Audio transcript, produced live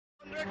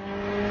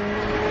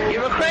You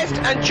have a crest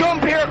and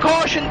jump here,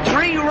 caution,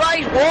 3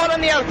 right, wall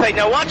on the outside.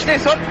 Now watch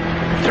this one.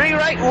 3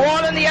 right,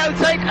 wall on the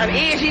outside and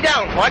 80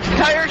 down. Watch the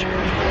tires.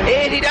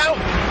 80 down.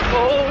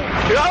 Oh,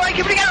 you're alright,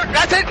 keep it together.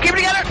 That's it, keep it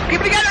together.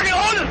 Keep it together. You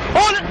hold it,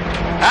 hold it.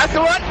 That's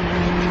the one.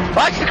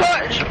 Watch the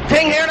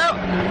thing here now.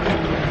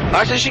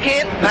 Watch the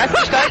chicane. That's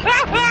the style.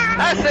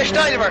 That's the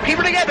style of her. Keep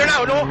it together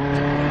now, no.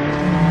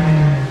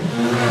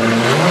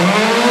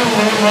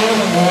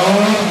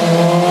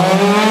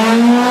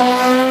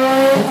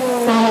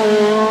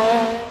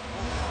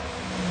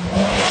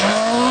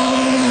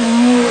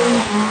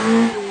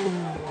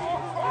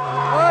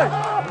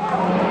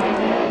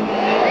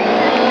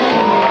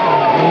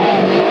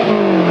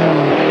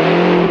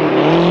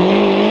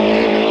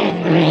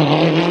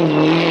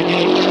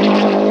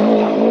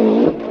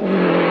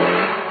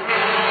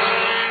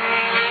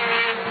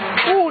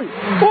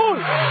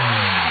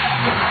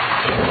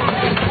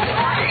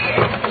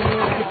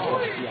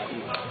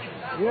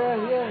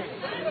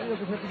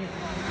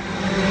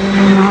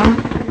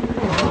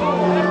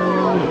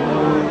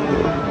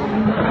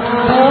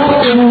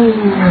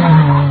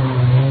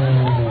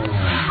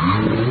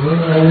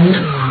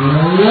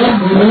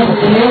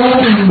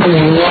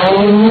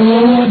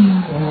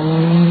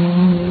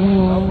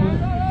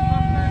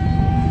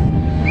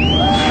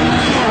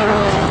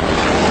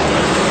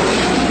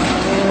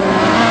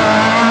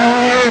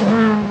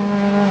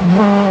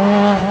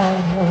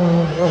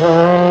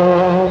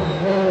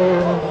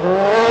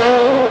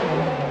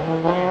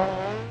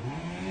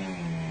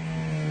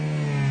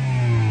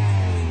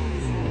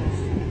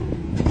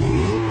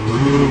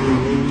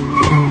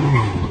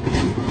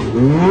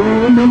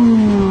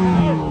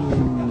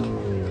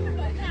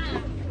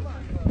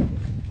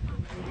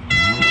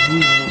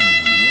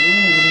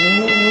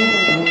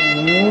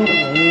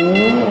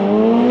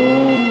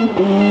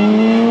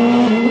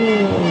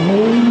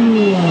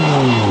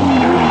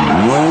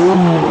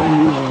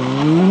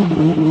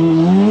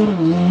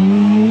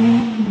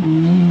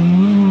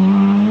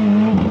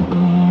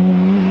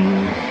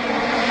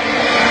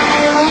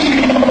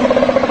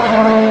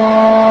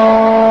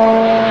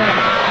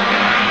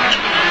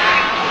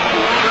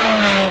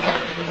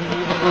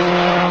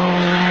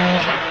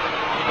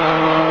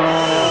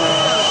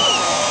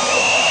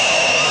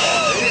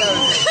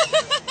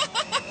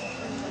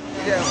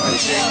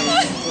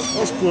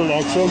 That's cool,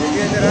 Axel.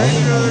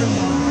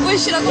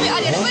 Push it, I'll push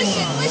it,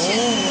 push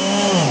it.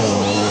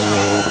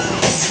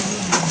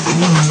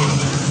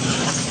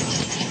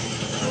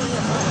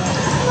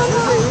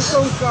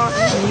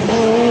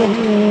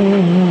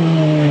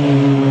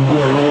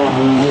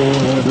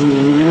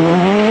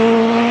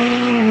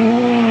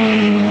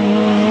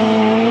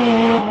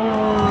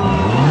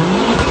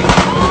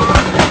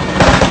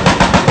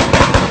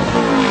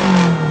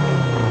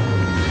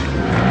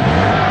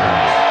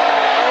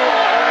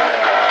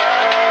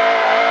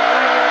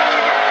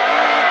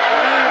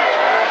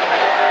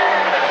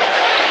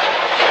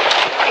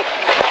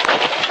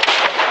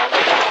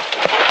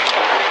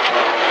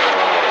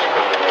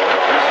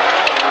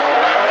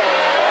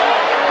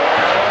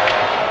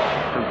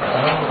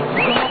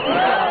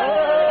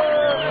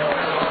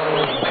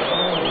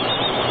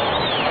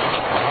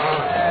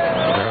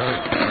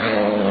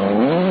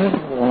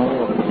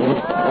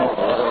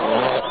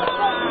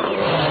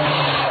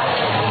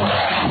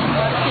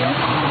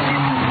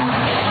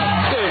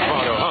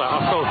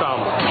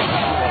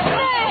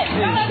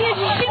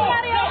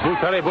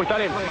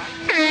 Buttare.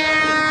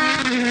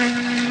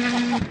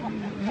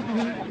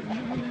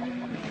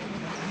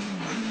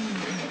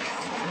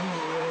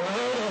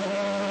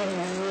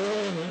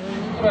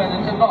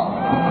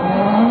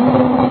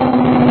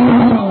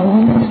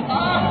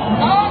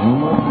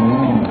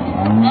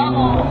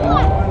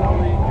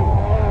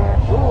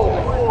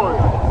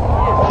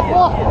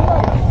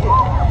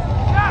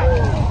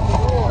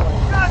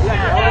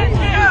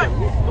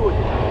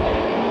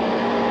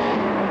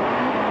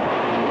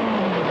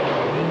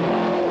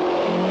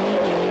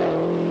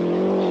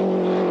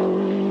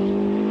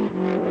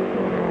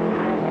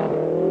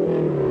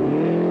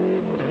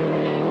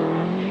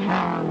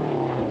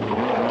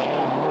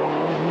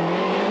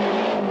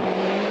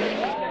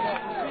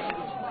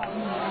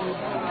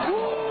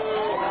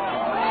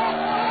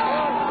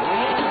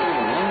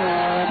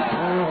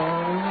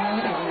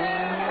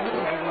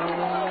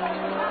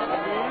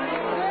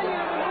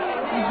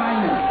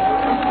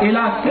 E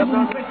la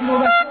seconda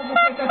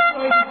completazione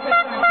di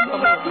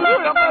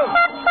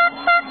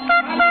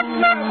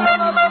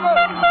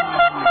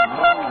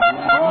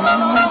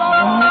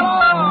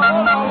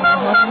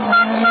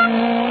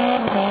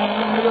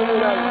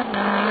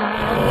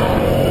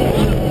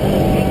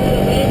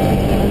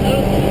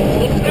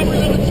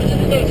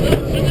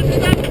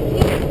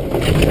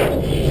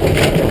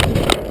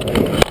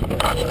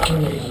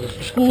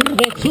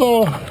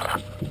Cazzo!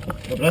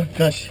 Dobra,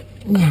 Kaś.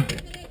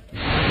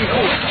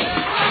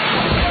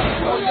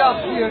 Ja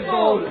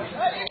pierdolę.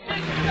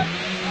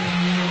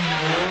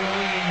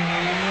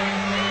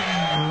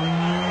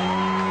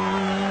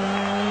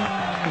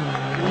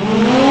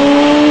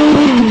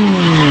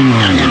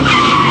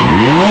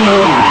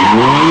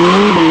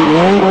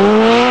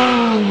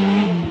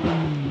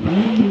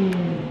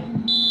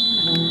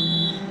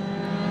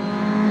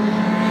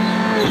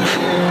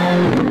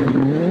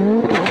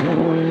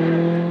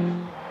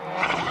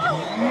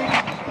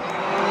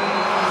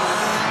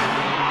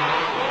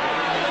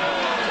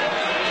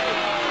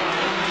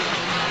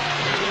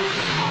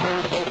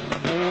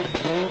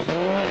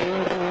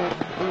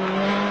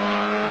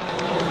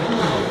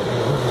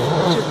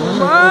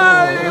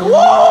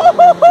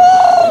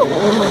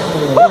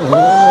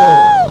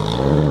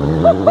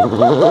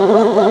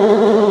 Concha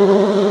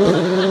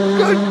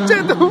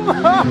tu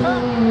madre.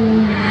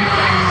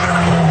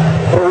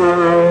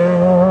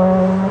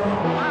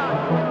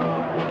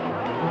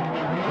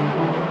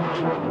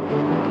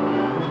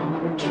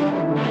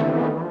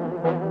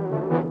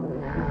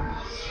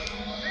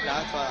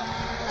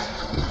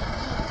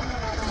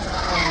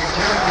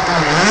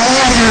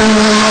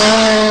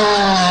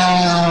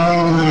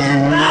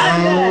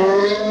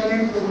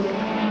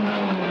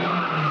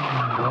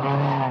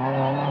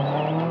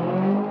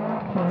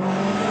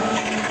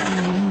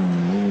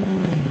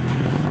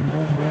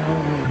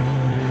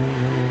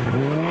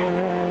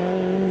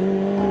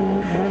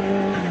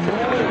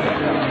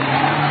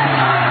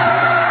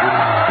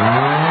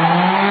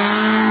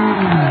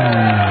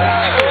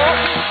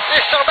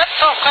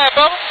 Frein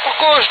borne pour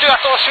gauche 2,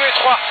 attention et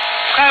 3.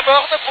 Frein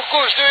borne pour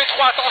gauche 2 et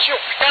 3, attention.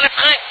 Putain, le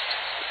frein.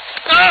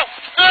 Non,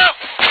 non.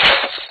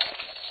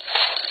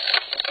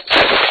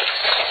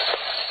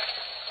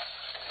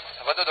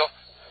 Ça va dodo.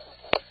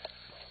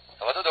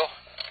 Ça va dodo.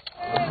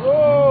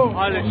 Oh,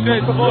 allez,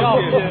 fais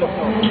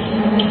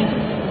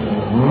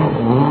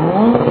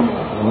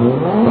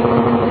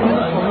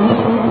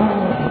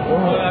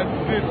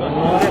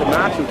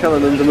Marshall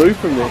telling them to move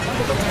from there.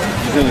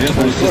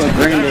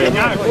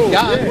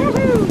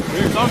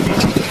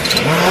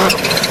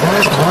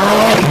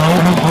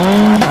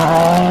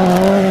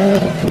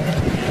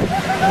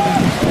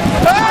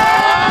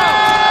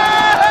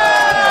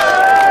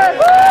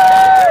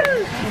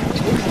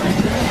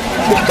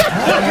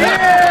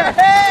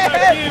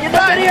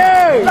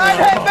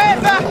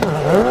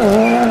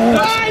 Hey!